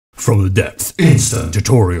From the Depth Instant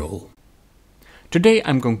Tutorial. Today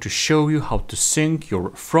I'm going to show you how to sync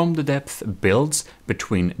your From the Depth builds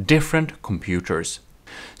between different computers.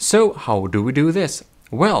 So how do we do this?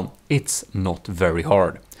 Well, it's not very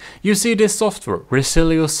hard. You see this software,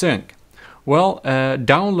 Resilio Sync. Well,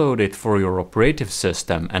 download it for your operative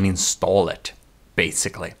system and install it,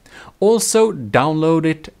 basically. Also download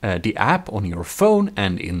it, the app on your phone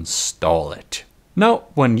and install it. Now,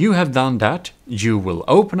 when you have done that, you will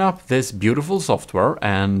open up this beautiful software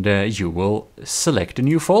and you will select a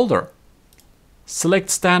new folder. Select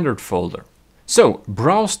Standard folder. So,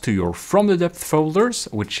 browse to your From the Depth folders,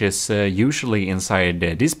 which is usually inside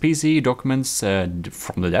this PC, Documents,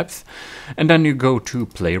 From the Depth. And then you go to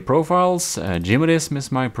Player Profiles, Jimodism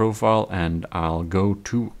is my profile, and I'll go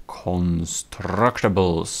to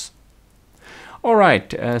Constructables.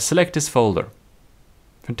 Alright, select this folder.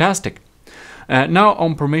 Fantastic. Now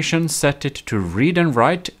on permission, set it to read and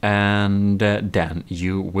write, and then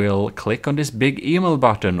you will click on this big email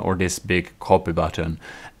button or this big copy button,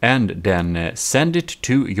 and then send it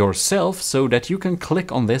to yourself so that you can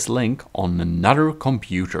click on this link on another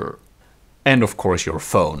computer. And of course your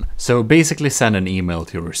phone. So basically send an email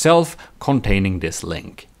to yourself containing this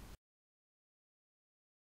link.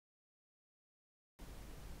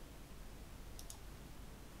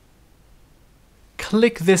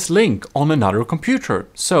 Click this link on another computer.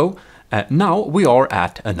 So now we are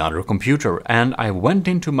at another computer, and I went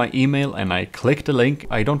into my email and I clicked the link.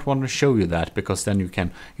 I don't want to show you that because then you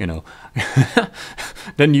can,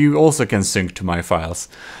 then you also can sync to my files.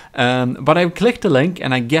 But I clicked the link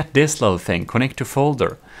and I get this little thing, connect to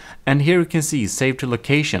folder. And here you can see save to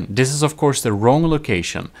location. This is of course the wrong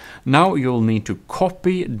location. Now you'll need to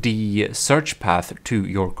copy the search path to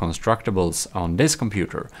your constructables on this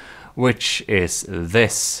computer, which is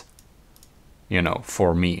this,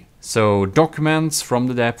 for me. So documents, From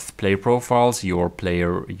the Depth, player profiles, your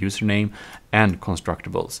player username, and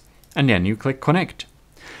constructables. And then you click connect.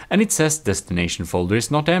 And it says destination folder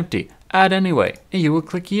is not empty. Add anyway. And you will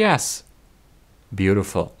click yes.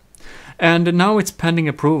 Beautiful. And now it's pending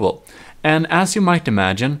approval. And as you might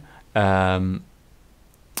imagine,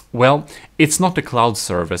 well, it's not a cloud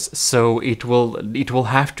service, so it will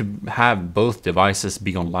have to have both devices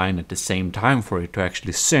be online at the same time for it to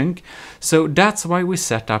actually sync. So that's why we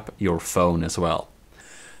set up your phone as well.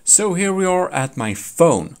 So here we are at my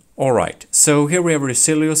phone. Alright, so here we have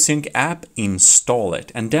Resilio Sync app, install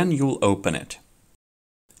it, and then you'll open it.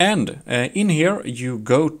 And in here you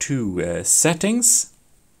go to settings,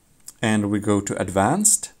 and we go to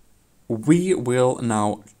advanced. We will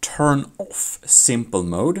now turn off simple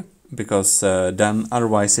mode, because then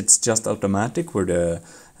otherwise it's just automatic with the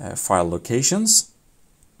file locations.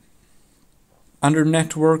 Under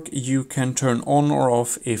network you can turn on or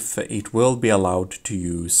off if it will be allowed to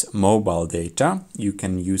use mobile data. You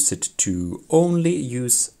can use it to only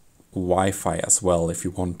use Wi-Fi as well if you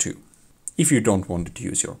want to. If you don't want to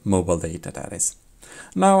use your mobile data, that is.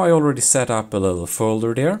 Now I already set up a little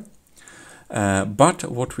folder there. But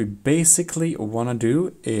what we basically want to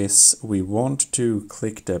do is we want to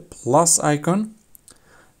click the plus icon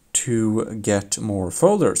to get more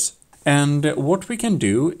folders. And what we can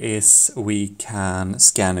do is we can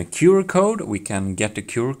scan a QR code. We can get a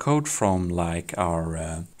QR code from like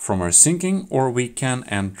our syncing, or we can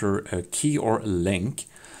enter a key or a link.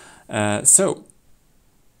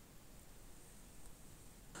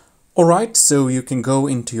 Alright, so you can go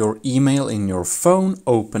into your email in your phone,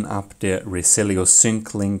 open up the Resilio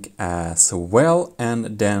Sync link as well,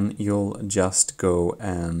 and then you'll just go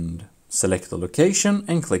and select the location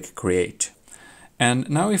and click Create. And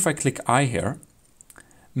now if I click I here,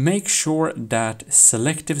 make sure that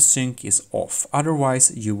selective sync is off,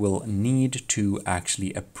 otherwise you will need to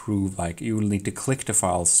actually approve, you will need to click the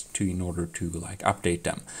files in order to update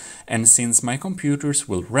them. And since my computers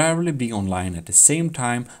will rarely be online at the same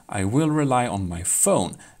time, I will rely on my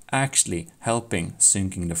phone actually helping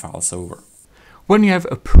syncing the files over. When you have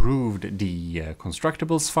approved the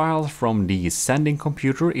constructables file from the sending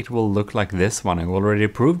computer, it will look like this one I've already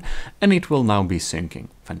approved, and it will now be syncing.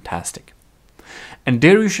 Fantastic. And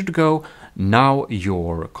there you should go. Now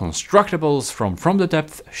your constructables from the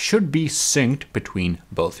Depth should be synced between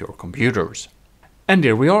both your computers. And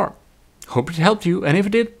there we are. Hope it helped you, and if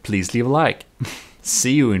it did, please leave a like.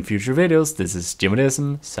 See you in future videos. This is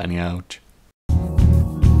Jimodism signing out.